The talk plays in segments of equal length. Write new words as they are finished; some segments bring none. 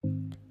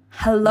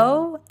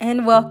Hello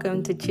and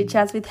welcome to Chit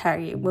Chats with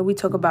Harriet, where we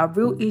talk about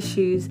real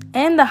issues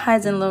and the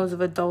highs and lows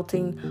of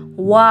adulting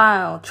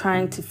while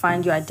trying to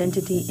find your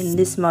identity in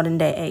this modern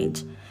day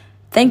age.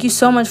 Thank you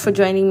so much for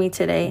joining me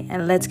today,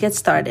 and let's get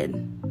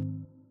started.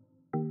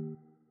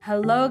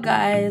 Hello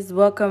guys,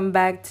 welcome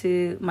back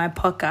to my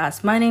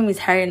podcast. My name is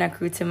Harriet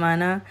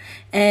Nakrutimana,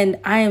 and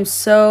I am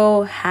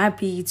so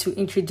happy to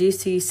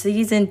introduce to you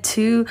season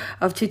 2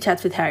 of Chit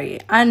Chats with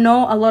Harriet. I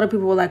know a lot of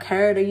people were like,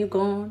 Harriet, are you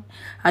gone?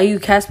 Are you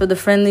Casper the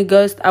Friendly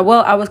Ghost? I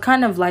was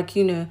kind of like,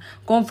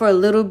 going for a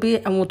little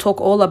bit, and we'll talk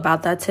all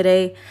about that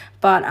today.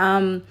 But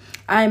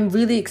I'm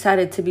really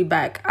excited to be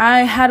back.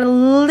 I had a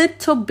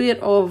little bit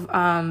of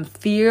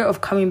fear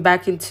of coming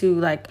back into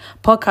like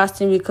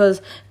podcasting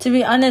because, to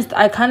be honest,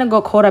 I kind of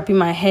got caught up in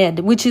my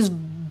head, which is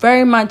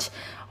very much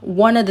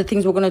one of the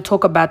things we're going to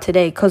talk about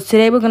today. Because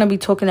today we're going to be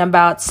talking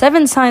about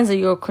 7 signs that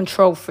you're a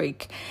control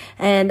freak.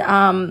 And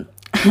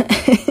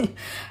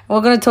we're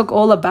going to talk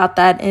all about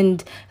that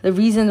and the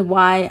reason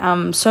why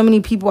so many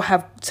people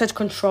have such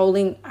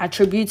controlling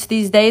attributes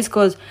these days.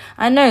 Because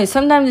I know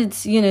sometimes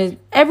it's,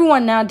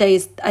 everyone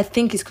nowadays, I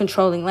think, is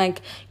controlling.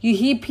 Like, you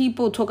hear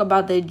people talk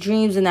about their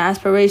dreams and their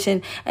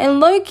aspiration,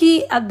 and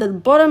low-key, at the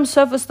bottom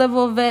surface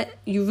level of it,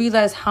 you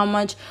realize how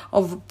much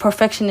of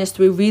perfectionists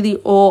we really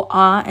all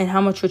are and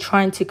how much we're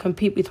trying to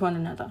compete with one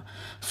another.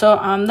 So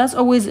that's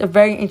always a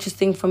very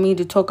interesting for me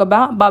to talk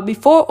about. But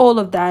before all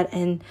of that,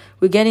 and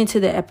we get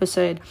into the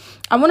episode,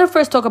 I want to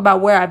first talk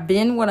about where I've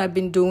been, what I've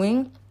been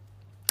doing.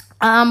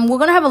 We're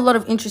going to have a lot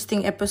of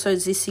interesting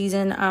episodes this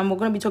season. We're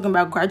going to be talking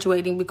about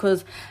graduating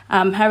because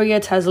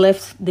Harriet has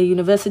left the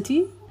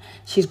university.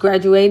 She's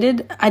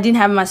graduated. I didn't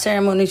have my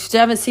ceremony. If you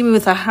haven't seen me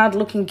with a hat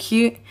looking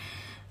cute,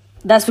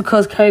 that's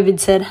because COVID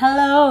said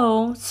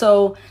hello.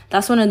 So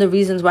that's one of the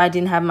reasons why I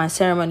didn't have my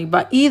ceremony.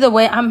 But either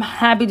way, I'm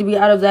happy to be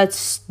out of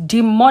that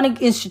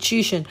demonic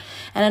institution.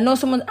 And I know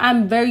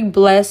I'm very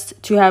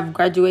blessed to have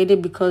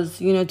graduated because,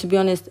 to be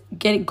honest,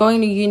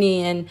 going to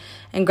uni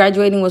and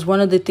graduating was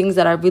one of the things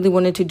that I really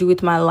wanted to do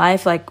with my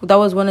life. Like, that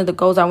was one of the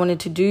goals I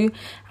wanted to do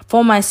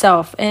for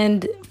myself.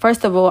 And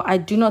first of all, I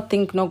do not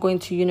think not going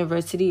to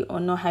university or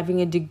not having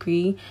a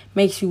degree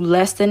makes you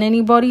less than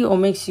anybody or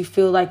makes you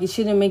feel like, it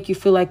shouldn't make you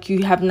feel like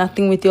you have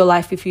nothing with your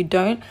life if you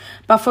don't.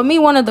 But for me,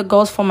 one of the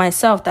goals for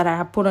myself that I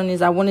have put on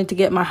is I wanted to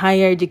get my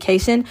higher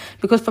education,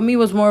 because for me it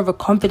was more of a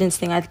confidence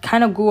thing. I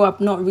kind of grew up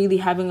not really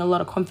having a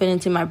lot of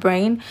confidence in my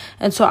brain.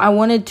 And so I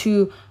wanted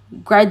to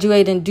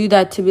graduate and do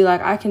that to be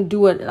like, I can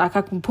do it. Like,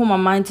 I can put my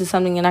mind to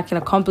something and I can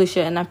accomplish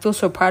it, and I feel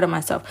so proud of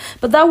myself.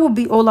 But that will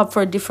be all up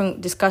for a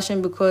different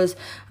discussion because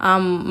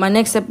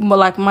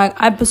my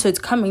episode's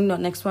coming,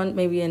 not next one,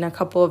 maybe in a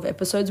couple of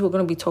episodes, we're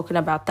going to be talking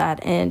about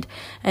that and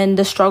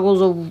the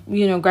struggles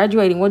of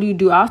graduating. What do you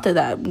do after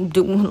that?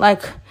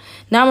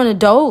 Now I'm an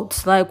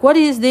adult. Like, what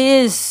is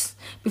this?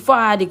 Before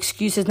I had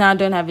excuses, now I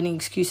don't have any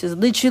excuses.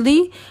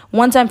 Literally,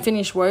 once I'm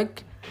finished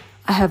work,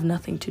 I have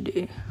nothing to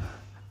do.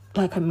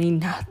 Like, I mean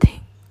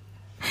nothing.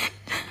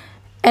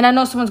 And I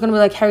know someone's going to be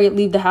like, Harriet,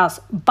 leave the house.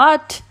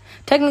 But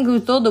technically,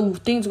 with all the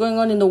things going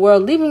on in the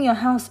world, leaving your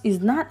house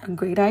is not a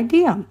great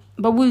idea.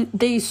 But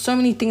there's so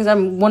many things I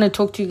want to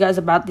talk to you guys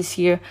about this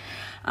year.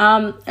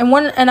 And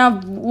I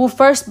will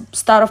first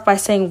start off by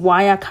saying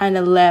why I kind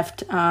of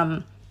left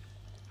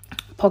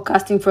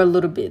podcasting for a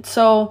little bit.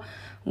 So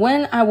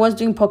when I was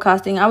doing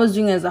podcasting, I was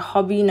doing it as a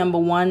hobby, number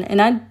one.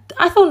 And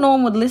I thought no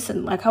one would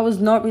listen. Like, I was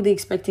not really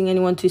expecting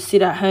anyone to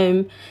sit at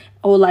home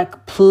or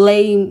like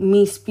play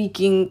me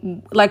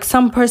speaking. Like,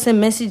 some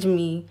person messaged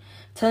me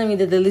telling me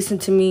that they listen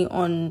to me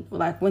on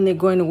like when they're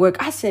going to work.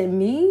 I said,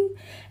 me?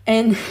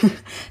 And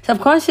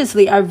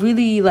subconsciously I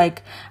really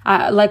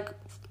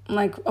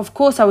of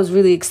course I was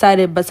really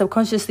excited, but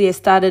subconsciously it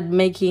started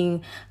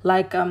making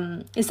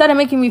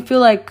me feel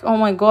like, oh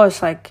my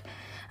gosh, like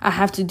I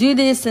have to do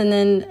this. And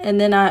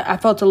then I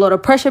felt a lot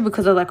of pressure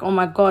because I was like, oh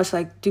my gosh,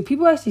 like, do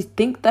people actually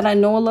think that I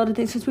know a lot of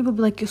things? Because people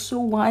be like, you're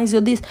so wise,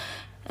 you're this.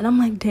 And I'm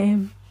like,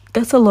 damn,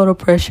 that's a lot of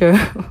pressure.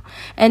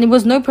 And it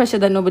was no pressure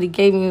that nobody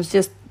gave me. It was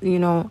just,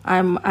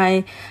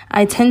 I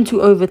tend to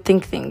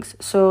overthink things.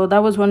 So that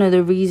was one of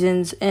the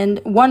reasons.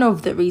 And one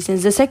of the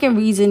reasons, the second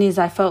reason is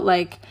I felt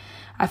like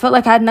I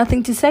had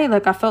nothing to say.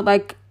 Like, I felt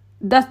like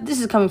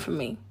this is coming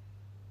from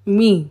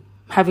me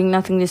having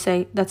nothing to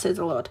say. That says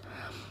a lot.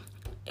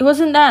 It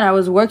wasn't that. I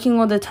was working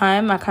all the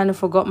time. I kind of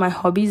forgot my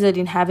hobbies. I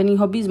didn't have any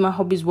hobbies. My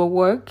hobbies were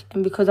work.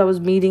 And because I was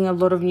meeting a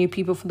lot of new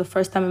people for the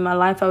first time in my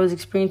life, I was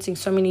experiencing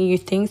so many new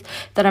things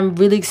that I'm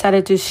really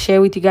excited to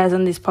share with you guys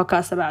on this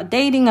podcast about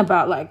dating,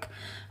 about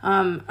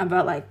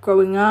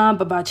growing up,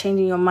 about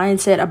changing your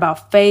mindset,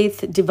 about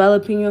faith,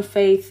 developing your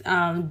faith,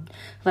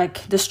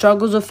 like the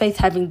struggles of faith,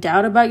 having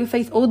doubt about your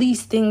faith, all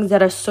these things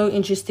that are so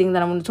interesting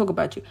that I want to talk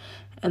about you.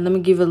 And let me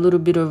give a little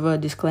bit of a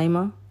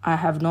disclaimer. I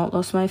have not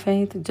lost my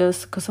faith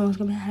just because someone's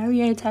going to be,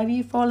 Harriet, have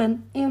you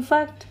fallen? In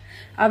fact,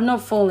 I've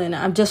not fallen.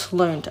 I've just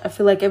learned. I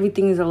feel like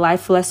everything is a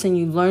life lesson.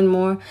 You learn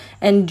more.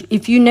 And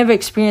if you never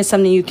experience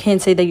something, you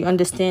can't say that you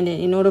understand it.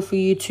 In order for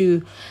you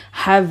to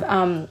have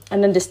an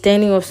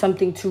understanding of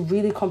something, to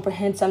really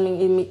comprehend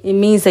something, it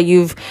means that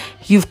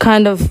you've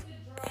kind of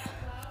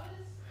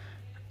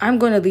I'm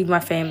going to leave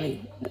my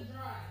family.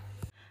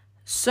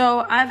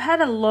 So I've had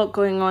a lot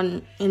going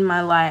on in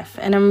my life,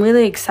 and I'm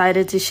really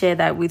excited to share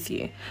that with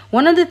you.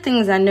 One of the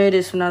things I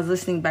noticed when I was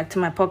listening back to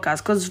my podcast,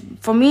 because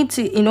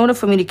in order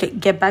for me to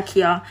get back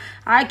here,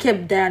 I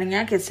kept doubting.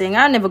 I kept saying,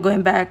 I'm never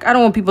going back. I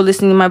don't want people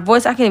listening to my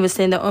voice. I can't even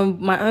stand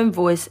my own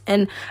voice.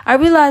 And I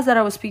realized that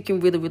I was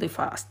speaking really, really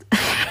fast.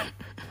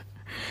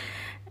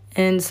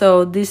 And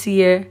so this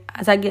year,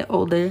 as I get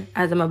older,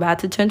 as I'm about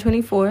to turn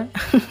 24,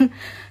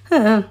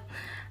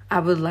 I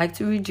would like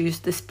to reduce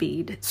the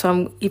speed.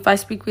 So if I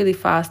speak really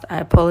fast, I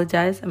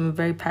apologize. I'm a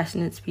very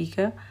passionate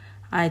speaker.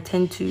 I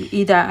tend to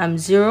either I'm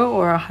 0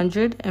 or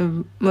 100.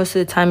 And most of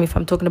the time, if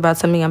I'm talking about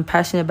something I'm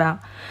passionate about,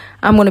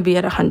 I'm going to be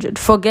at 100.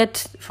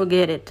 Forget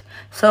it.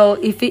 So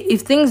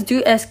if things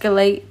do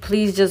escalate,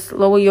 please just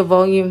lower your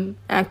volume.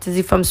 Act as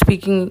if I'm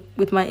speaking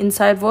with my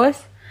inside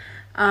voice.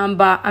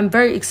 But I'm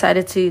very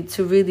excited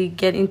to really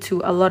get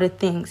into a lot of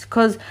things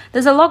because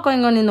there's a lot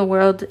going on in the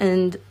world.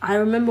 And I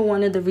remember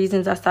one of the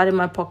reasons I started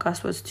my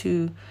podcast was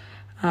to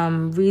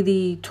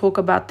really talk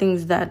about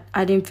things that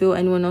I didn't feel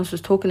anyone else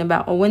was talking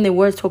about. Or when they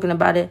were talking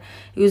about it,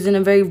 it was in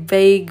a very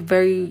vague,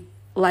 very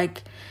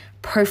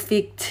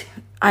perfect,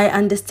 I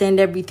understand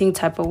everything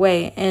type of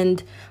way.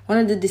 And one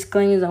of the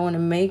disclaimers I want to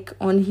make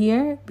on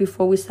here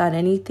before we start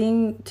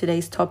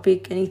today's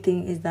topic,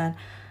 is that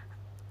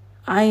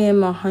I am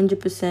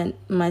 100%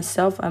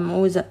 myself. I'm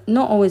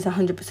not always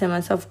 100%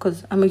 myself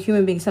because I'm a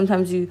human being.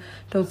 Sometimes you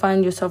don't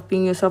find yourself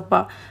being yourself,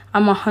 but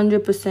I'm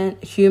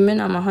 100%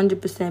 human. I'm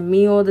 100%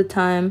 me all the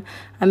time.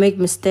 I make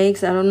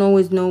mistakes. I don't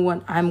always know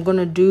what I'm going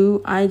to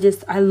do. I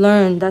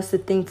learn. That's the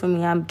thing for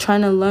me. I'm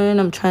trying to learn.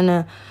 I'm trying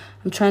to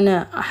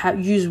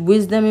use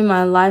wisdom in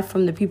my life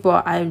from the people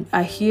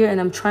I hear. And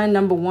I'm trying,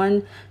 number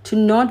one, to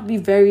not be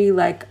very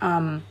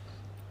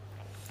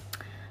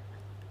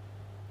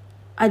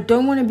I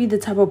don't want to be the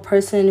type of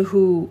person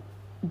who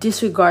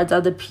disregards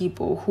other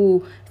people,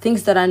 who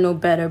thinks that I know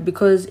better,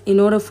 because in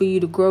order for you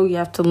to grow, you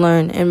have to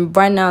learn. And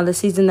right now, the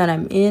season that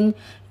I'm in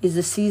is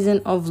the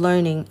season of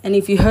learning. And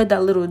if you heard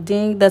that little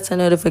ding, that's a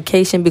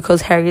notification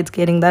because Harriet's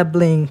getting that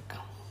bling.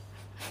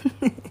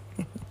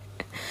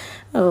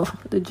 Oh,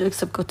 the jokes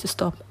have got to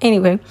stop.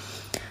 Anyway,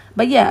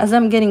 but yeah, as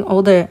I'm getting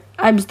older,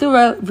 I'm still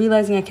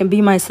realizing I can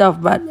be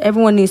myself, but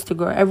everyone needs to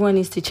grow. Everyone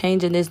needs to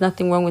change, and there's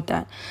nothing wrong with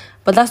that.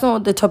 But that's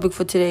not the topic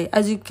for today.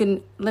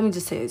 Let me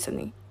just say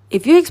something.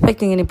 If you're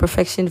expecting any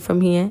perfection from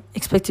here,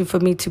 expecting for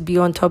me to be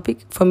on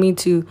topic, for me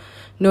to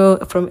know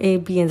from A,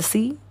 B, and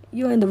C,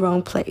 you're in the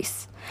wrong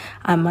place.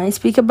 I might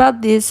speak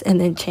about this and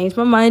then change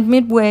my mind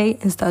midway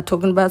and start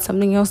talking about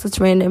something else that's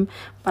random.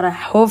 But I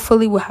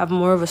hopefully will have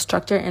more of a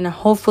structure, and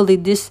hopefully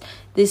this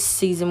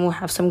season will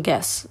have some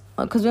guests.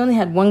 Because we only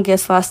had one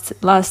guest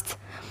last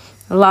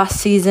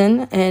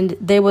season, and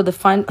they're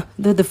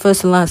the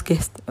first and last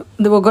guest.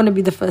 They were going to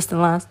be the first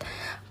and last.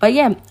 But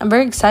yeah, I'm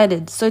very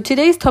excited. So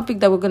today's topic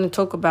that we're going to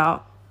talk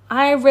about,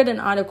 I read an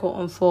article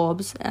on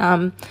Forbes.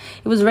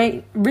 It was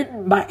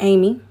written by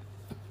Amy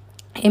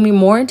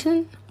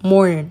Morin.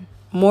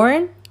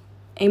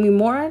 Amy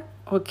Morin.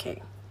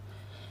 Okay.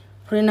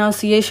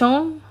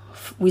 Pronunciation,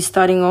 we're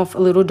starting off a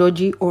little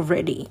dodgy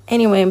already.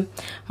 Anyway,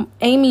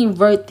 Amy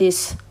wrote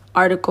this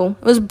article.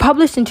 It was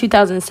published in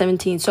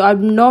 2017, so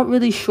I'm not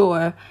really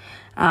sure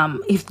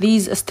if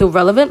these are still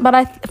relevant,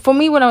 but for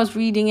me, when I was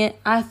reading it,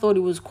 I thought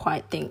it was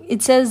quite thing.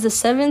 It says the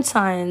 7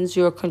 signs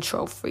you're a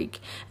control freak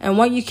and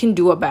what you can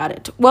do about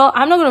it. Well,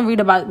 I'm not going to read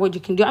about what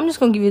you can do. I'm just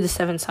going to give you the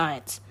 7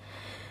 signs.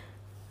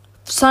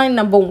 Sign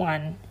number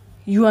 1,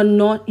 you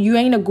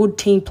ain't a good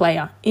team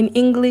player. In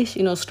English,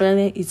 in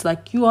Australia, it's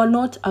like you are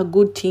not a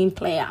good team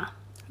player.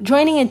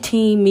 Joining a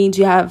team means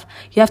you have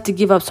to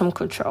give up some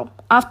control.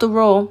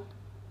 After all,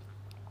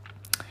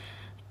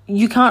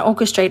 you can't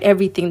orchestrate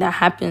everything that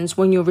happens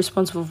when you're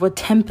responsible for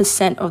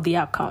 10% of the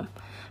outcome.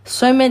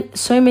 So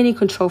many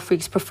control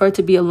freaks prefer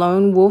to be a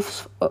lone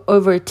wolf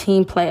over a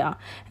team player.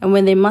 And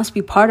when they must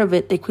be part of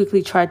it, they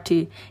quickly try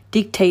to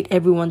dictate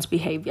everyone's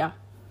behavior.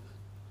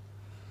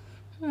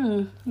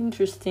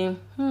 Interesting.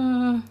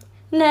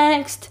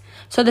 Next.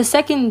 So the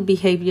second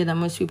behavior that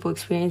most people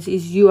experience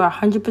is you are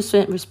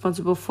 100%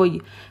 responsible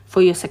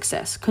for your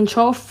success.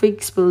 Control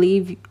freaks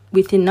believe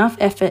with enough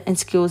effort and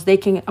skills they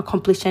can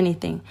accomplish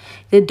anything.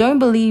 They don't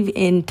believe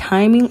in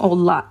timing or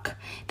luck.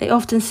 They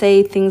often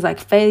say things like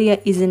failure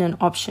isn't an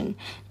option.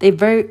 They're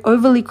very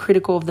overly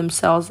critical of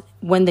themselves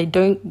when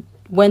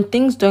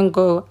things don't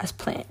go as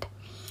planned.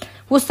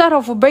 We'll start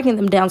off with breaking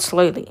them down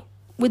slowly.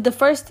 With the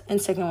first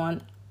and second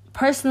one,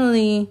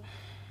 personally,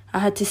 I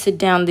had to sit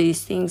down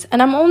these things.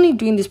 And I'm only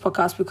doing this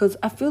podcast because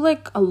I feel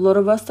like a lot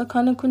of us are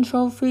kind of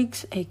control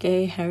freaks,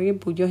 aka Harry,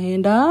 put your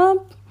hand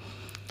up,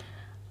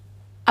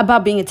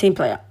 about being a team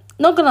player.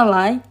 Not gonna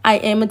lie, I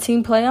am a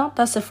team player.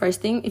 That's the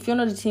first thing. If you're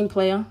not a team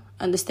player,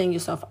 understand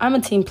yourself. I'm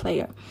a team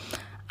player.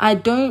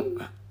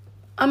 Am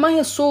I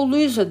a sore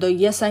loser though?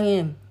 Yes, I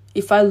am.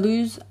 If I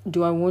lose,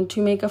 do I want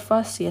to make a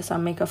fuss? Yes, I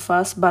make a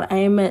fuss, but I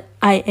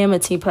am a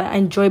team player. I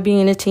enjoy being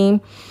in a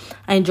team.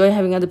 I enjoy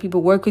having other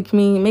people work with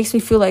me. It makes me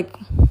feel like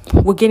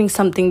we're getting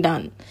something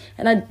done.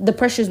 And the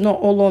pressure is not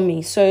all on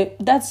me. So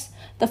that's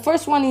the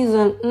first one is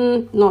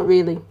not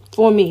really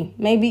for me.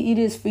 Maybe it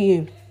is for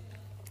you.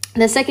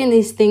 The second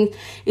thing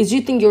is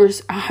you think you're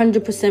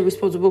 100%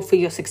 responsible for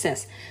your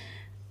success.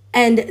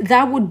 And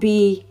that would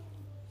be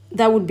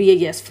a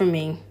yes for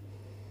me.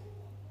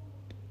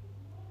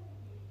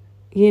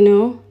 You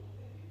know?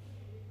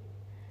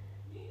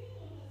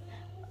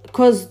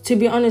 Because to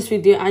be honest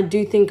with you, I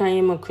do think I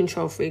am a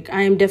control freak.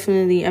 I am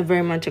definitely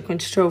very much a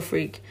control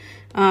freak.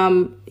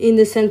 In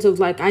the sense of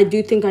like, I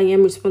do think I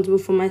am responsible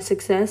for my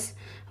success.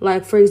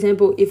 Like, for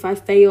example, if I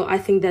fail, I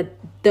think that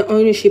the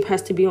ownership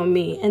has to be on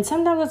me. And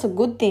sometimes that's a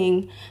good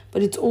thing,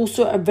 but it's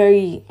also a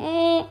very,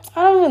 I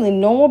don't really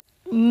know.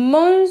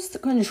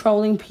 Most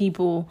controlling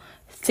people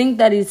think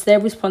that it's their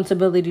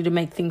responsibility to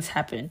make things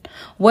happen,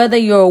 whether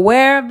you're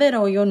aware of it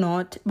or you're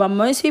not. But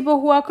most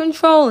people who are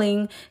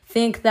controlling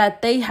think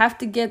that they have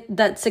to get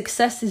that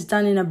success is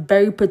done in a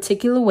very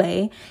particular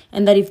way,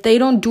 and that if they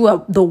don't do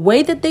it the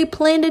way that they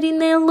planned it in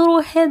their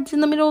little heads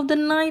in the middle of the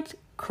night,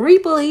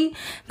 creepily,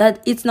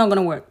 that it's not going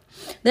to work.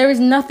 There is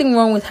nothing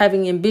wrong with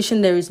having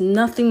ambition. There is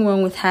nothing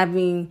wrong with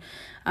having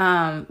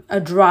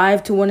a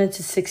drive to want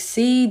to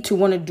succeed, to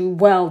want to do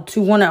well,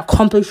 to want to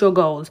accomplish your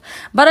goals.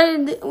 But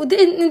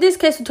in this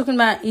case, we're talking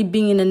about it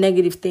being in a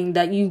negative thing,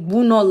 that you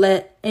will not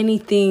let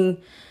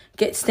anything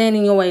stand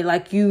in your way.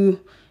 Like you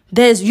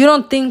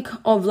don't think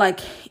of like,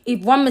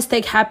 if one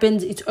mistake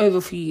happens, it's over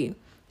for you.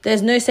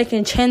 There's no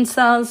second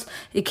chances.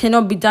 It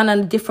cannot be done in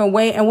a different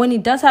way. And when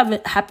it does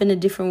happen a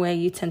different way,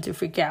 you tend to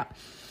freak out.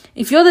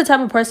 If you're the type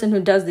of person who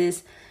does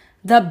this,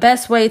 the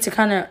best way to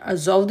kind of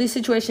resolve this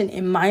situation,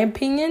 in my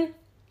opinion,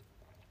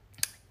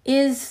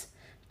 is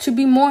to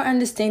be more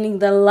understanding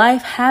that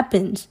life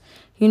happens.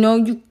 You know,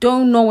 you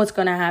don't know what's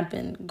going to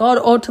happen. God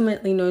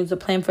ultimately knows the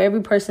plan for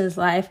every person's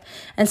life.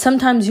 And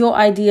sometimes your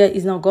idea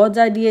is not God's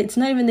idea. It's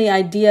not even the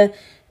idea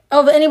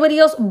of anybody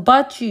else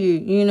but you,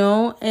 you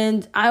know.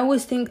 And I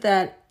always think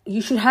that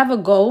you should have a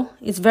goal.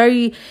 It's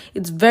very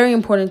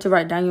important to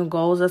write down your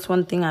goals. That's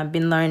one thing I've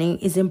been learning.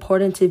 It's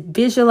important to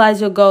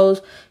visualize your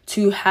goals,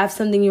 to have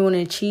something you want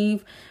to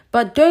achieve.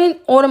 But don't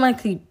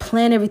automatically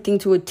plan everything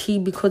to a T,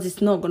 because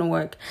it's not going to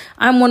work.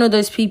 I'm one of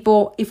those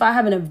people. If I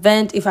have an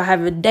event, if I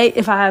have a date,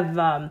 if I have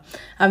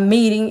a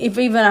meeting, if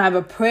even I have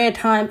a prayer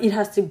time, it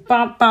has to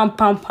bam, bam,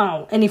 bam,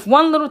 bam. And if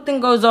one little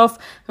thing goes off,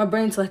 my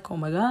brain's like, oh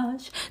my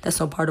gosh, that's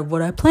not part of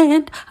what I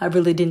planned. I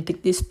really didn't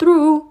think this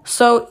through.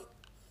 So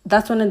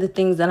that's one of the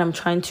things that I'm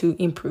trying to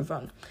improve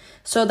on.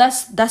 So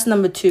that's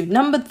number 2.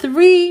 Number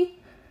 3,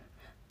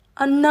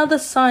 another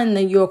sign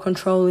that you're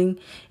controlling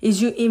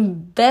is you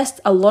invest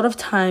a lot of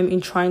time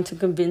in trying to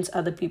convince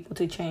other people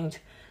to change.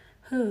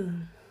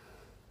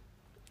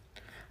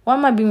 Why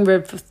am I being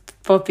read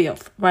for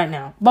filth right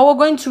now? But we're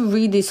going to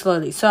read this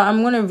slowly. So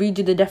I'm going to read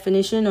you the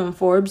definition on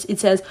Forbes. It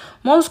says,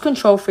 most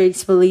control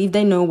freaks believe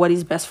they know what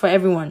is best for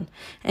everyone,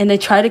 and they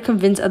try to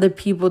convince other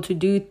people to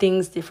do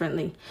things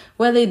differently.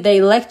 Whether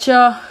they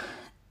lecture,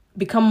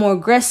 become more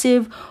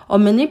aggressive, or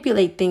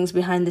manipulate things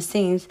behind the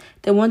scenes,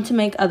 they want to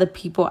make other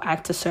people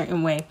act a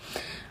certain way.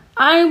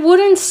 I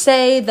wouldn't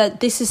say that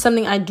this is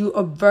something I do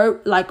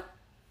overtly,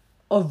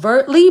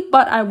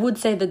 but I would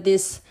say that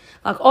this,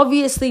 like,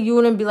 obviously you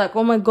wouldn't be like,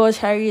 oh my gosh,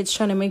 Harriet's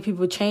trying to make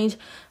people change.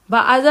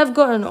 But as I've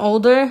gotten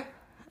older,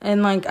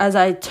 and like as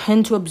I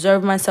tend to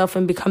observe myself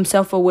and become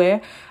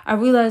self-aware, I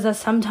realize that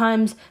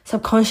sometimes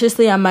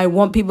subconsciously I might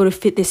want people to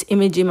fit this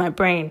image in my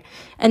brain.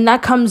 And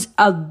that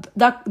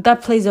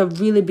plays a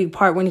really big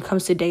part when it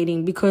comes to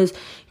dating, because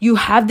you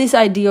have this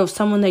idea of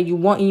someone that you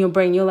want in your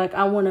brain. You're like,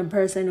 I want a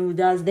person who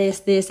does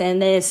this,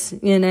 and this,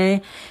 you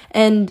know.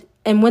 And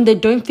when they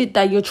don't fit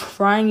that, you're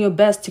trying your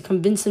best to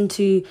convince them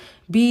to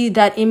be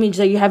that image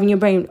that you have in your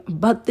brain.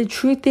 But the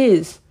truth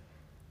is,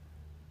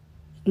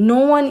 no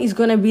one is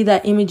going to be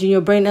that image in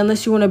your brain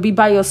unless you want to be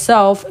by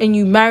yourself and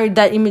you married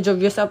that image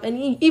of yourself.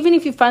 And even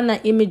if you find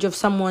that image of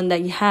someone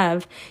that you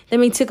have, they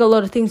may take a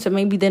lot of things. So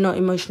maybe they're not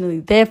emotionally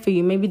there for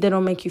you. Maybe they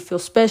don't make you feel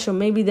special.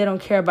 Maybe they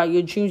don't care about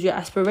your dreams, your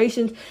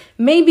aspirations.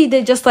 Maybe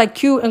they're just like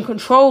cute and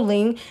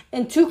controlling.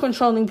 And 2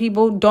 controlling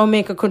people don't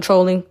make a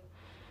controlling.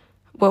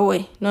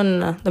 Wait. No.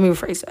 Let me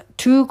rephrase that.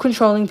 2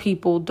 controlling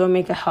people don't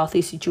make a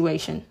healthy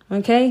situation.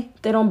 Okay?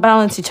 They don't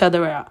balance each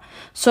other out.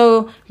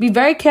 So be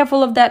very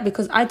careful of that,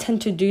 because I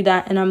tend to do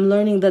that, and I'm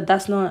learning that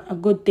that's not a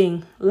good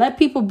thing. Let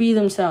people be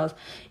themselves.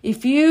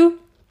 If you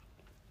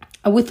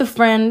are with a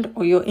friend,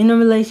 or you're in a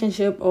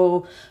relationship,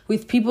 or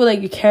with people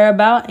that you care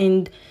about,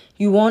 and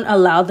you won't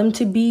allow them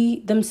to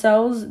be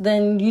themselves,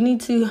 then you need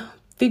to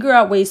figure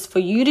out ways for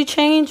you to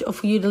change or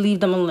for you to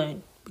leave them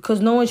alone. Because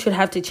no one should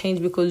have to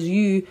change because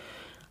you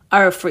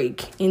are a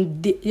freak.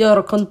 You're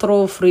a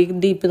control freak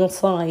deep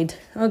inside.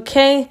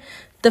 Okay?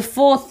 The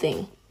 4th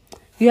thing,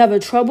 you have a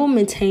trouble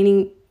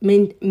maintaining.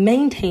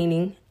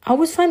 I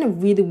always find it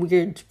really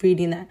weird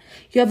reading that.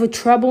 You have a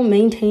trouble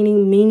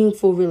maintaining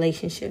meaningful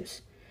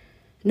relationships.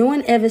 No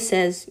one ever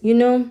says, you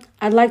know,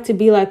 I'd like to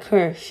be like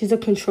her. She's a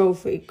control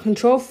freak.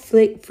 Control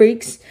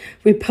freaks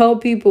repel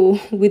people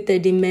with their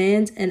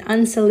demands and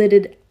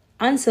unsolicited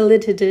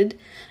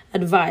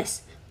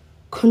advice.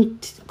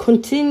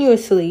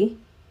 continuously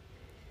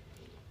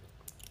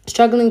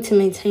struggling to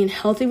maintain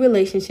healthy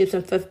relationships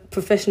and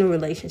professional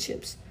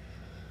relationships.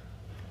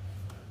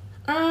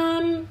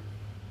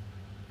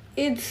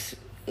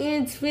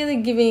 It's really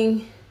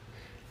giving.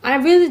 I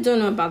really don't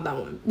know about that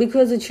one,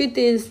 because the truth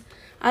is,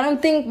 I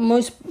don't think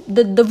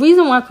the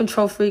reason why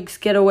control freaks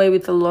get away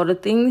with a lot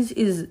of things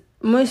is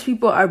most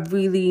people are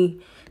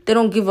really, they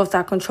don't give off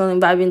that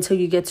controlling vibe until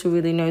you get to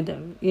really know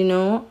them,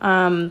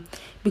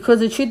 because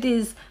the truth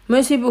is,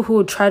 most people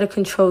who try to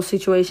control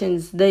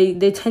situations,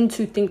 they tend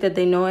to think that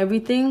they know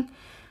everything.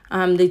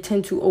 They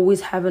tend to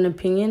always have an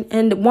opinion.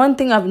 And one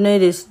thing I've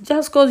noticed,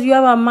 just because you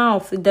have a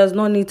mouth, it does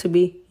not need to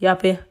be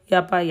yappa,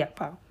 yappa,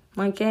 yappa.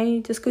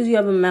 Okay? Just because you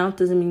have a mouth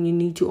doesn't mean you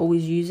need to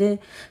always use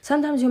it.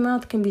 Sometimes your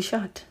mouth can be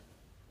shut.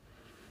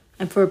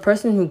 And for a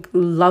person who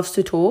loves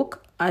to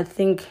talk, I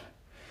think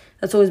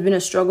that's always been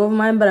a struggle of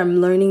mine, but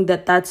I'm learning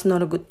that that's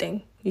not a good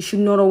thing. You should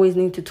not always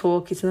need to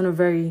talk. It's not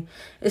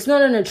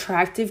an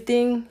attractive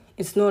thing.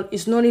 It's not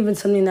even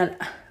something that,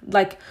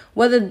 like,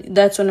 whether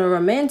that's on a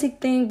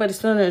romantic thing, but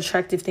it's not an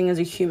attractive thing as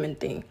a human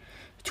thing.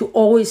 To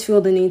always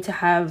feel the need to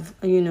have,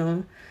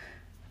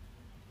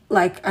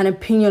 like an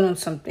opinion on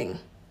something,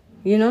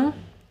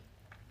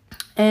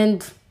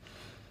 And,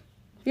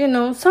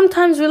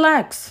 sometimes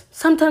relax.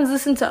 Sometimes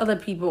listen to other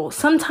people.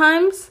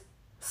 Sometimes,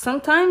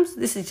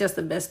 this is just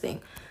the best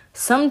thing.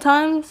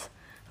 Sometimes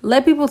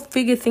let people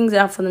figure things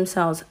out for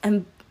themselves.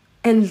 And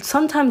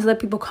sometimes let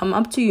people come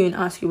up to you and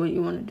ask you what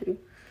you want to do.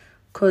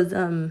 Because,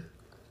 I'm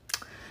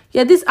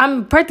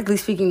practically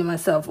speaking to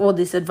myself, all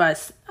this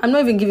advice. I'm not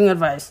even giving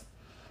advice.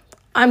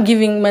 I'm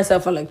giving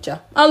myself a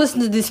lecture. I'll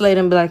listen to this later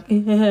and be like,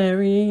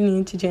 Harry, you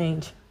need to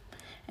change.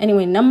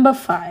 Anyway, number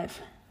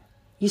 5.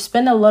 You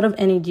spend a lot of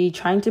energy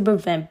trying to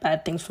prevent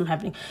bad things from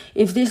happening.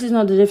 If this is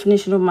not the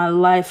definition of my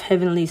life,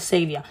 heavenly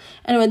savior.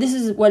 Anyway, this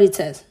is what it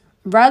says.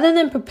 Rather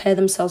than prepare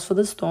themselves for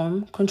the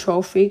storm,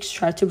 control freaks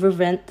try to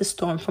prevent the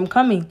storm from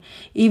coming,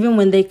 even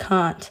when they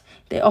can't.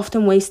 They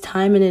often waste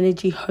time and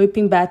energy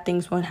hoping bad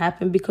things won't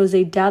happen because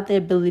they doubt their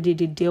ability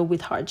to deal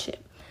with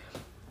hardship.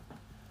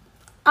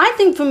 I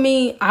think for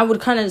me, I would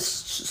kind of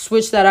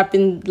switch that up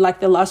in like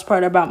the last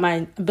part about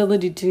my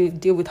ability to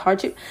deal with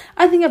hardship.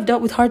 I think I've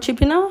dealt with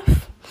hardship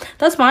enough.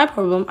 That's my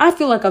problem. I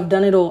feel like I've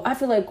done it all. I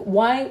feel like,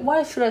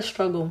 why should I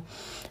struggle?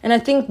 And I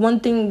think one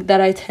thing that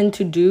I tend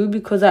to do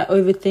because I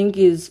overthink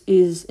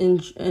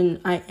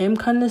and I am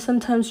kind of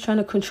sometimes trying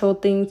to control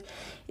things,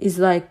 is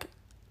like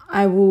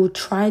I will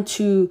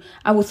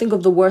think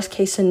of the worst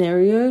case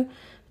scenario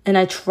and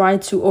I try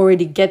to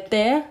already get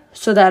there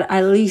so that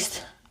at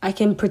least I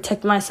can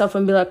protect myself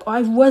and be like, oh,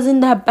 I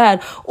wasn't that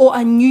bad, or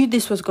I knew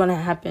this was going to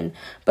happen.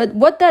 But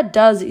what that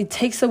does, it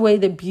takes away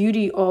the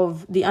beauty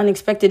of the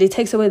unexpected. It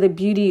takes away the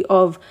beauty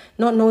of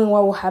not knowing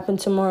what will happen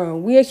tomorrow.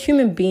 We are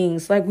human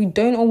beings. Like, we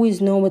don't always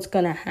know what's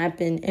going to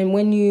happen. And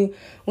when you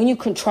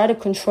try to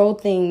control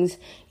things,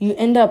 you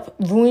end up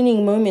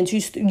ruining moments.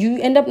 You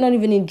end up not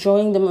even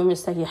enjoying the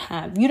moments that you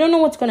have. You don't know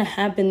what's going to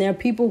happen. There are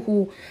people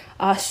who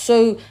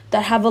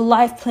that have a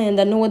life plan,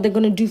 that know what they're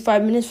going to do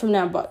 5 minutes from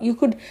now. But you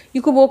could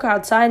walk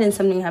outside and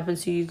something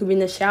happens to you. You could be in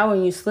the shower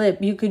and you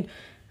slip.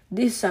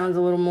 This sounds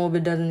a little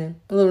morbid, doesn't it?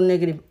 A little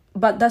negative.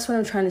 But that's what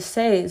I'm trying to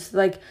say. It's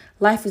like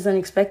life is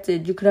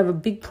unexpected. You could have a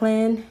big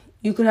plan.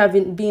 You could have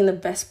it be in the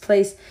best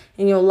place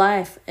in your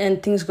life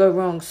and things go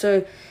wrong.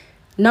 So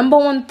number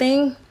one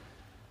thing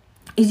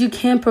is you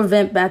can't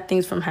prevent bad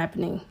things from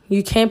happening.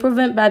 You can't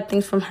prevent bad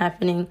things from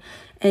happening,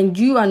 and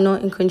you are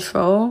not in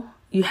control.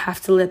 You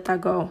have to let that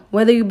go.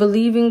 Whether you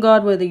believe in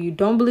God, whether you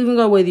don't believe in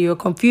God, whether you're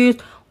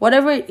confused,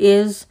 whatever it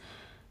is,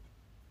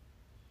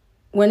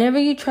 whenever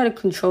you try to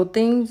control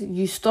things,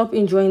 you stop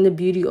enjoying the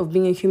beauty of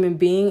being a human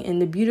being.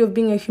 And the beauty of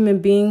being a human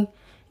being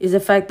is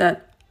the fact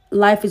that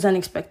life is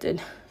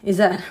unexpected. Is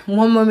that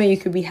one moment you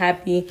could be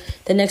happy,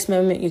 the next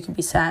moment you could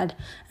be sad.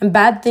 And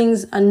bad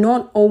things are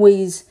not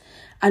always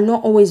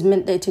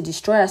meant there to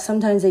destroy us.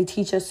 Sometimes they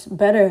teach us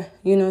better.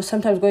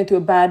 Sometimes going through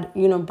a bad,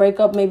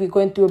 breakup, maybe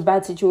going through a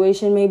bad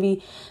situation,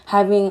 maybe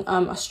having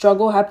a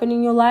struggle happen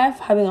in your life,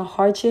 having a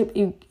hardship,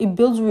 it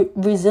builds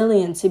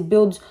resilience, it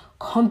builds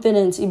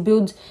confidence, it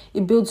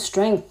builds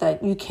strength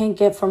that you can't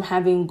get from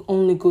having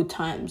only good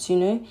times.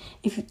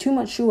 If too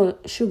much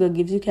sugar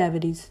gives you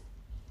cavities.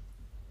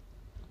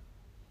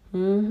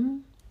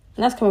 And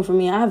that's coming from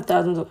me. I have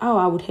thousands of,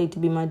 I would hate to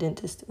be my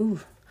dentist. Ooh.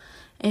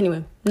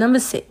 Anyway, number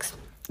 6.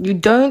 You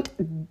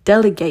don't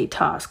delegate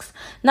tasks.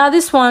 Now,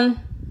 this one,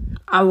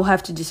 I will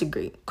have to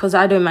disagree because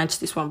I don't match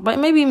this one. But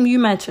maybe you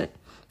match it.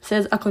 It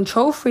says, a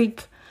control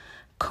freak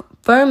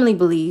firmly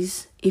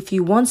believes if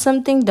you want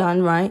something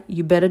done right,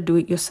 you better do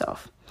it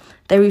yourself.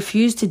 They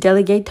refuse to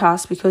delegate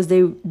tasks because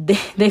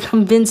they're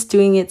convinced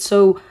doing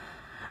so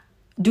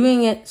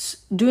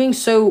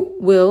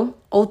will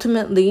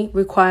ultimately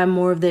require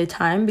more of their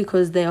time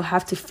because they'll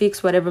have to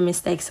fix whatever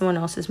mistakes someone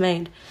else has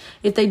made.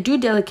 If they do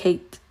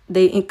delegate,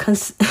 they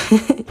insist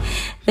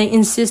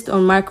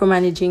on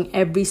micromanaging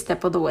every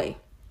step of the way.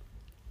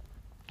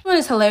 It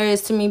is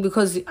hilarious to me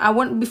because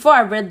before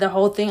I read the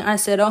whole thing, I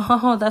said,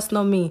 oh, that's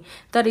not me.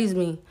 That is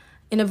me.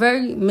 in a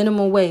very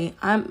minimal way.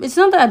 It's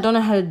not that I don't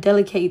know how to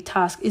delegate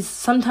tasks. It's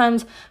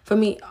sometimes, for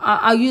me,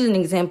 I'll use an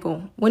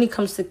example. When it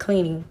comes to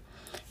cleaning,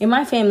 in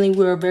my family,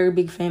 we're a very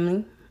big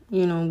family.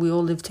 We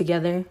all live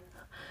together.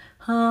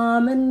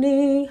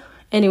 Harmony.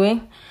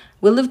 Anyway,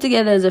 we live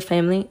together as a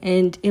family,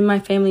 and in my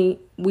family,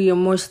 we are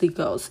mostly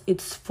girls.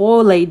 It's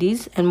 4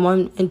 ladies and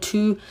 1 and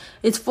 2.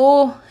 It's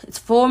four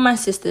of my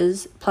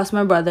sisters plus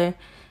my brother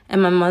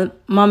and my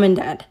mom and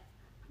dad.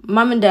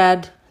 Mom and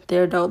dad,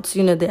 they're adults.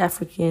 They're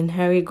African.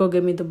 Harry, go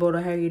get me the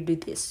bottle. Harry, do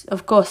this.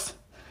 Of course,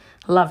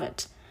 love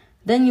it.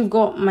 Then you've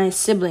got my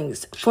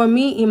siblings. For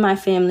me, in my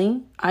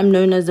family, I'm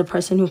known as the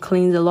person who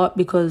cleans a lot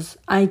because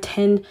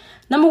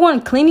number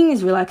one, cleaning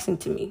is relaxing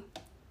to me.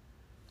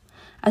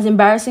 As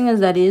embarrassing as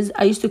that is,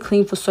 I used to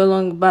clean for so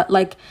long,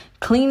 but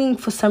cleaning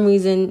for some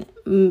reason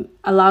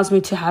allows me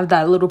to have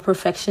that little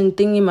perfection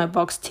thing in my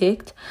box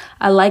ticked.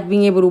 I like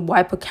being able to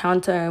wipe a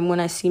counter, and when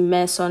I see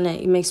mess on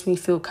it, it makes me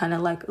feel kind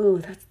of like, oh,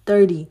 that's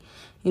dirty.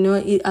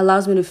 It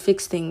allows me to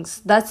fix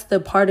things. That's the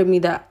part of me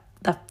that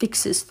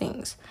fixes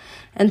things.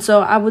 And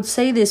so I would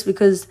say this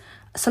because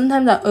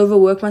sometimes I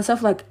overwork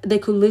myself. They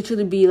could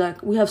literally be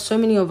we have so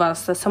many of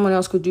us that someone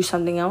else could do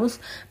something else,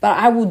 but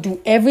I will do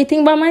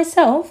everything by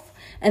myself.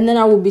 And then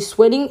I will be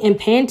sweating and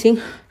panting.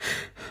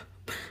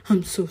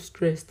 I'm so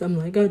stressed. I'm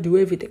I do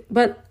everything.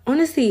 But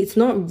honestly, it's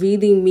not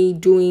really me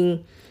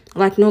doing,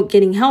 not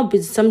getting help.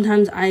 It's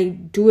sometimes I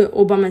do it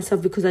all by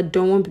myself because I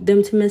don't want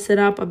them to mess it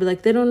up. I'll be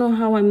they don't know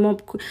how I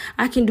mop.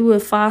 I can do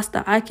it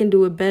faster. I can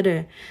do it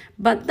better.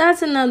 But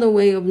that's another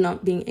way of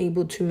not being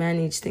able to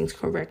manage things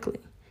correctly.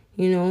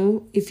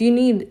 If you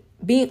need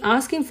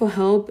asking for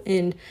help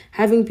and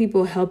having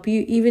people help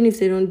you, even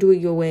if they don't do it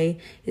your way,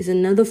 is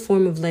another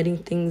form of letting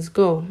things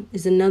go.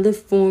 Is another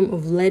form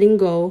of letting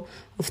go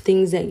of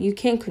things that you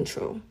can't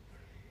control.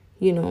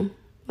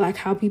 Like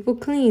how people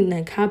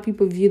clean, how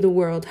people view the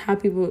world, how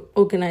people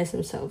organize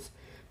themselves.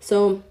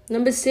 So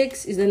number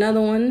 6 is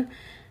another one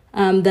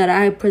that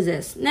I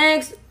possess.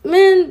 Next,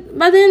 man,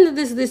 by the end of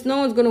this, no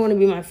one's going to want to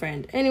be my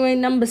friend. Anyway,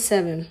 number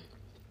 7.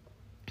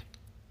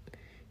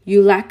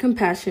 You lack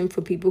compassion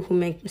for people who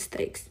make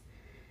mistakes.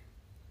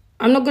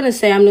 I'm not going to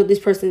say I'm not this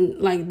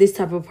person, this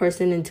type of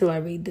person until I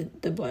read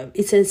the blurb.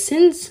 It says,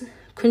 since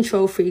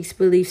control freaks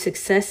believe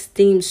success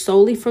stems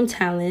solely from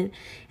talent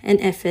and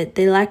effort,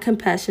 they lack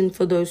compassion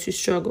for those who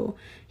struggle.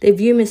 They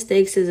view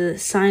mistakes as a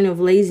sign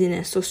of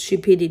laziness or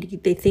stupidity.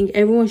 They think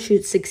everyone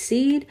should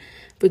succeed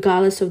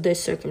regardless of their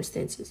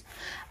circumstances.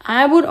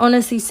 I would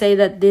honestly say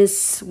that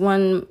this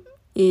one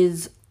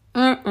is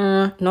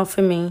not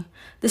for me.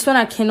 This one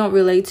I cannot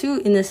relate to,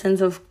 in the sense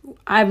of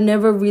I've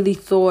never really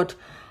thought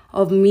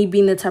of me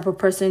being the type of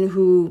person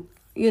who,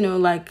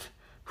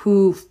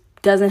 who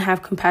doesn't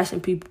have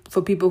compassion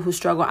for people who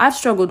struggle. I've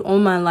struggled all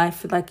my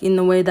life, in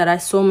the way that I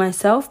saw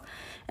myself.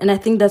 And I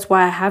think that's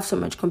why I have so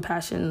much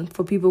compassion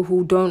for people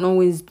who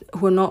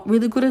are not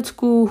really good at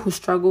school, who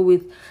struggle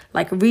with,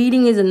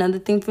 reading is another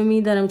thing for me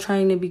that I'm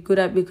trying to be good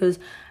at, because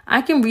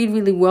I can read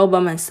really well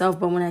by myself,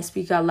 but when I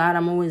speak out loud,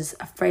 I'm always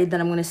afraid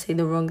that I'm going to say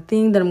the wrong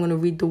thing, that I'm going to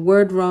read the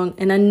word wrong.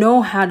 And I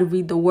know how to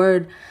read the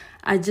word.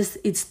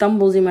 It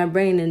stumbles in my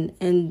brain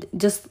and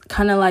just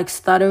kind of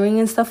stuttering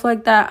and stuff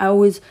like that. I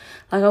always,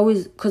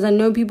 because I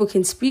know people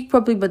can speak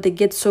properly, but they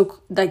get so,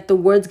 the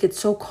words get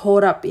so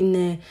caught up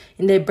in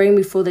their brain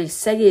before they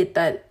say it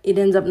that it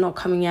ends up not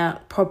coming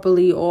out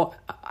properly or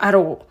at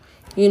all,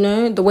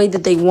 the way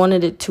that they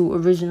wanted it to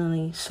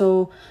originally.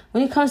 So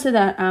when it comes to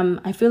that,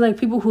 I feel like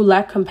people who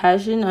lack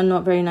compassion are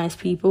not very nice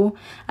people.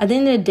 At the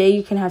end of the day,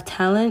 you can have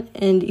talent,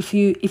 and if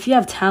you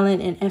have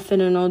talent and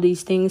effort and all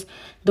these things,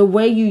 the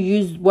way you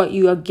use what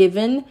you are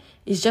given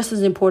is just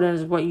as important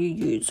as what you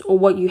use or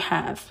what you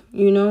have.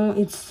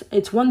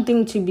 It's one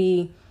thing to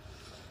be,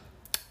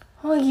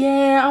 oh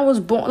yeah, I was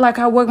born,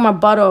 I work my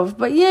butt off.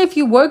 But yeah, if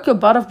you work your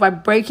butt off by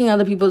breaking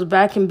other people's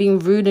back and being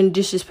rude and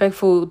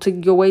disrespectful to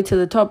your way to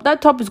the top,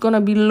 that top is going to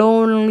be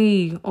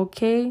lonely,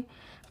 okay?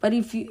 But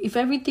if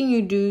everything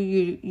you do,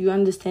 you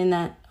understand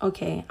that,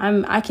 okay,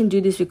 I can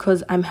do this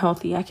because I'm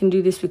healthy. I can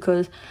do this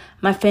because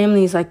my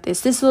family is like this.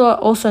 This is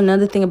also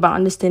another thing about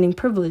understanding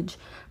privilege.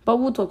 But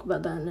we'll talk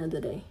about that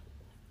another day.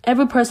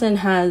 Every person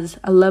has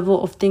a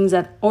level of things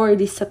that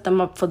already set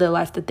them up for the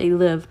life that they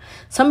live.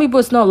 Some people,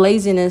 it's not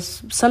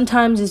laziness.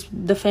 Sometimes it's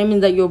the family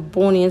that you're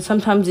born in.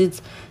 Sometimes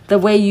it's the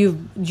way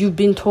you've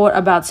been taught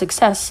about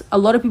success. A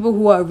lot of people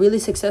who are really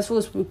successful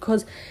is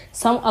because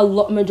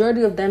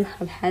majority of them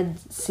have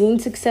seen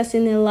success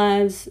in their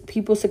lives.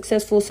 People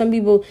successful. Some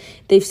people,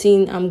 they've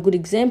seen good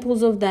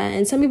examples of that,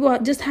 and some people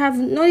just have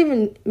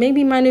might not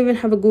even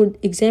have a good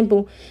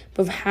example,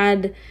 but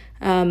have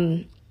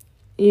had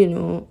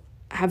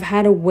have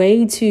had a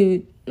way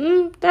to,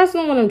 that's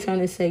not what I'm trying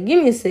to say.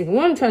 Give me a second.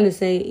 What I'm trying to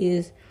say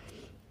is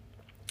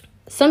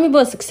some people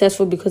are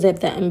successful because they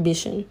have that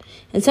ambition.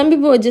 And some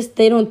people are just,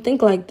 they don't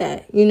think like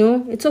that,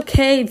 It's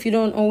okay if you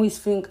don't always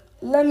think,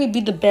 let me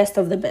be the best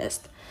of the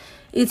best.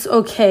 It's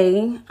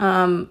okay.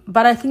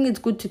 But I think it's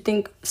good to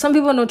think, some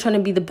people are not trying to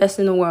be the best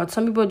in the world.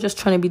 Some people are just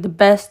trying to be the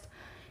best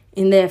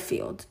in their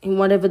field, in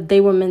whatever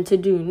they were meant to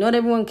do. Not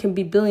everyone can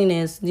be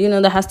billionaires.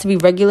 There has to be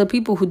regular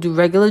people who do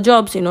regular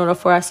jobs in order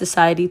for our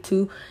society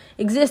to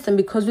exist. And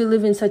because we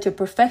live in such a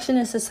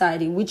perfectionist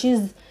society, which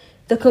is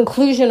the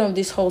conclusion of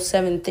this whole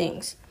 7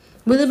 things,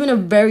 we live in a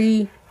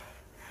very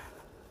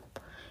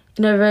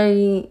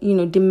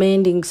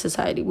demanding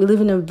society. We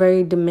live in a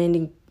very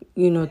demanding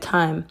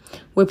time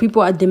where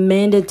people are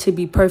demanded to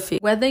be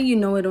perfect. Whether you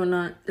know it or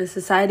not, the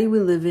society we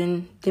live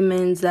in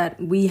demands that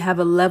we have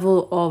a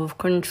level of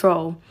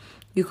control.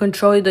 You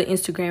control the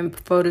Instagram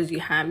photos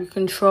you have. You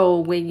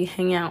control where you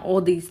hang out.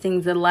 All these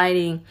things, the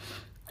lighting.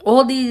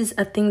 All these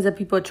are things that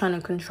people are trying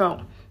to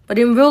control. But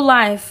in real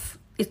life,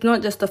 it's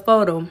not just a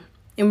photo.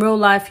 In real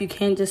life, you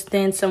can't just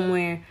stand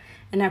somewhere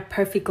and have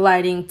perfect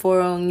lighting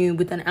on you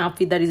with an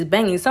outfit that is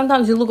banging.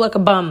 Sometimes you look like a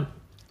bum.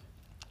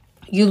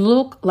 You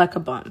look like a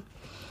bum.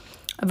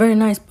 A very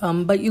nice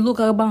bum, but you look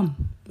like a bum,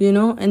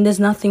 And there's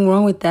nothing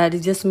wrong with that.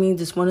 It just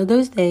means it's one of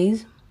those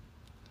days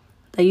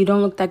that you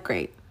don't look that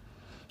great.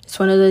 It's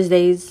one of those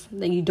days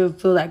that you don't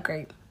feel that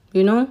great,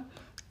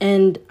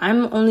 And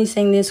I'm only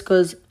saying this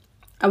because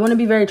I want to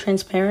be very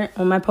transparent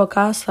on my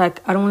podcast.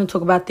 Like, I don't want to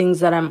talk about things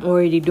that I'm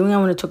already doing. I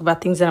want to talk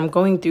about things that I'm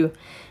going through.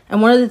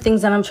 And one of the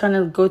things that I'm trying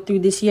to go through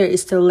this year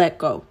is to let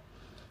go.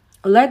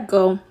 Let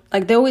go.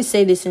 Like, they always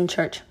say this in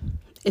church.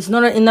 It's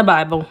not in the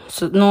Bible,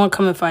 so no one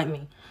come and fight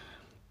me.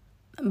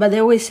 But they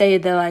always say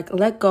it. They're like,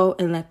 let go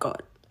and let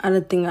God. I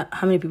don't think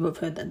how many people have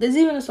heard that. There's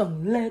even a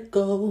song, let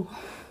go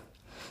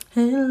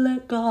and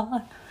let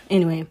God.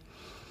 Anyway,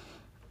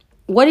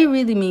 what it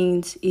really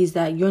means is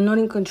that you're not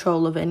in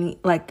control of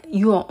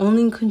you are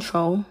only in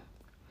control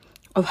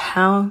of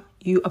how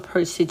you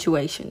approach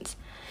situations.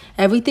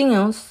 Everything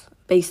else,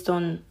 based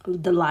on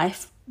the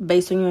life,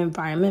 based on your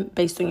environment,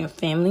 based on your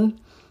family,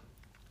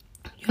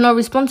 you're not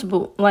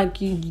responsible. Like,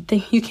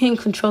 you can't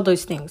control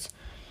those things.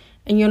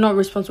 And you're not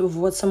responsible for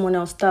what someone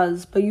else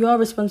does, but you are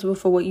responsible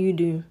for what you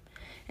do.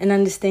 And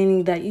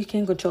understanding that you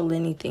can't control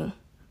anything.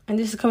 And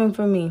this is coming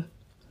from me.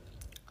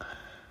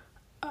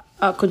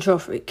 A control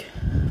freak.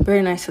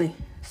 Very nicely.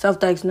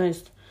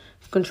 Self-diagnosed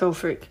control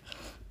freak.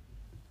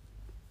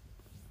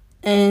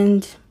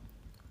 And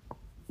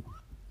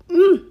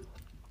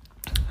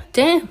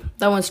damn,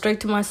 that went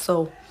straight to my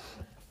soul.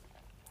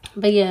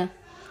 But yeah,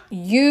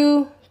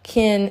 you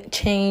can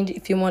change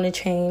if you want to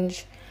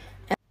change.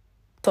 And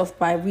off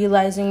by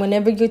realizing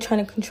whenever you're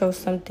trying to control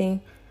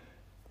something,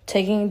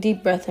 taking a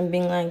deep breath and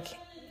being like,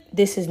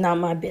 this is not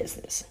my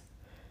business.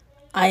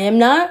 I am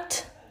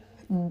not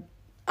the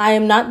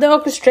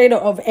orchestrator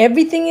of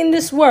everything in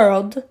this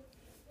world.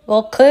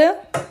 Okay?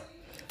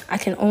 I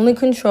can only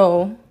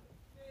control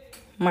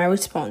my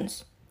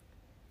response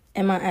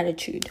and my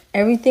attitude.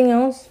 Everything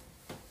else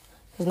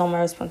is not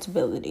my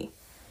responsibility.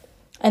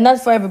 And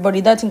that's for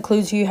everybody. That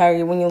includes you,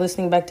 Harry, when you're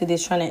listening back to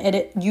this, trying to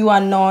edit. You are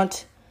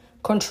not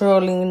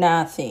controlling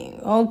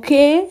nothing.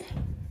 Okay?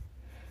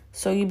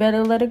 So you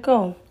better let it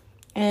go.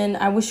 And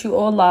I wish you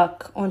all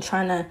luck on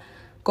trying to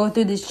go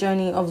through this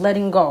journey of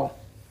letting go.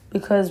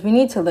 Because we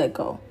need to let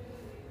go.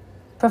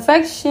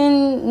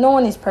 Perfection, no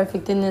one is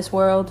perfect in this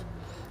world.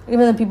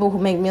 Even the people who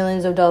make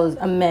millions of dollars,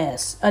 a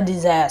mess, a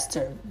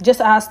disaster.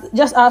 Just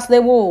ask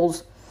their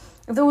walls.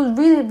 If there was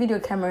really a video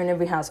camera in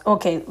every house.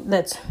 Okay,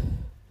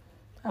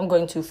 I'm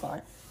going too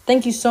far.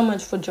 Thank you so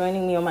much for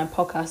joining me on my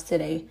podcast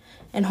today.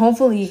 And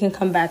hopefully you can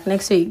come back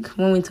next week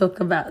when we talk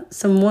about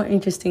some more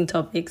interesting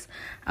topics.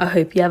 I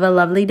hope you have a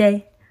lovely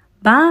day.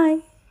 Bye.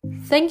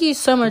 Thank you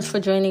so much for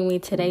joining me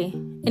today.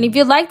 And if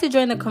you'd like to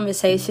join the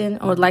conversation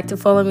or would like to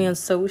follow me on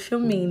social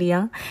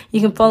media,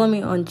 you can follow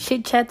me on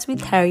Chit Chats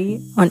with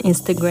Harry on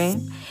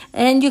Instagram.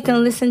 And you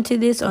can listen to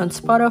this on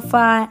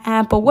Spotify,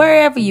 Apple,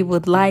 wherever you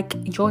would like,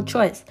 your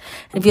choice.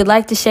 And if you'd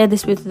like to share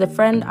this with a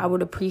friend, I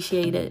would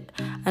appreciate it.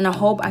 And I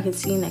hope I can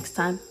see you next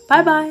time.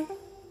 Bye-bye.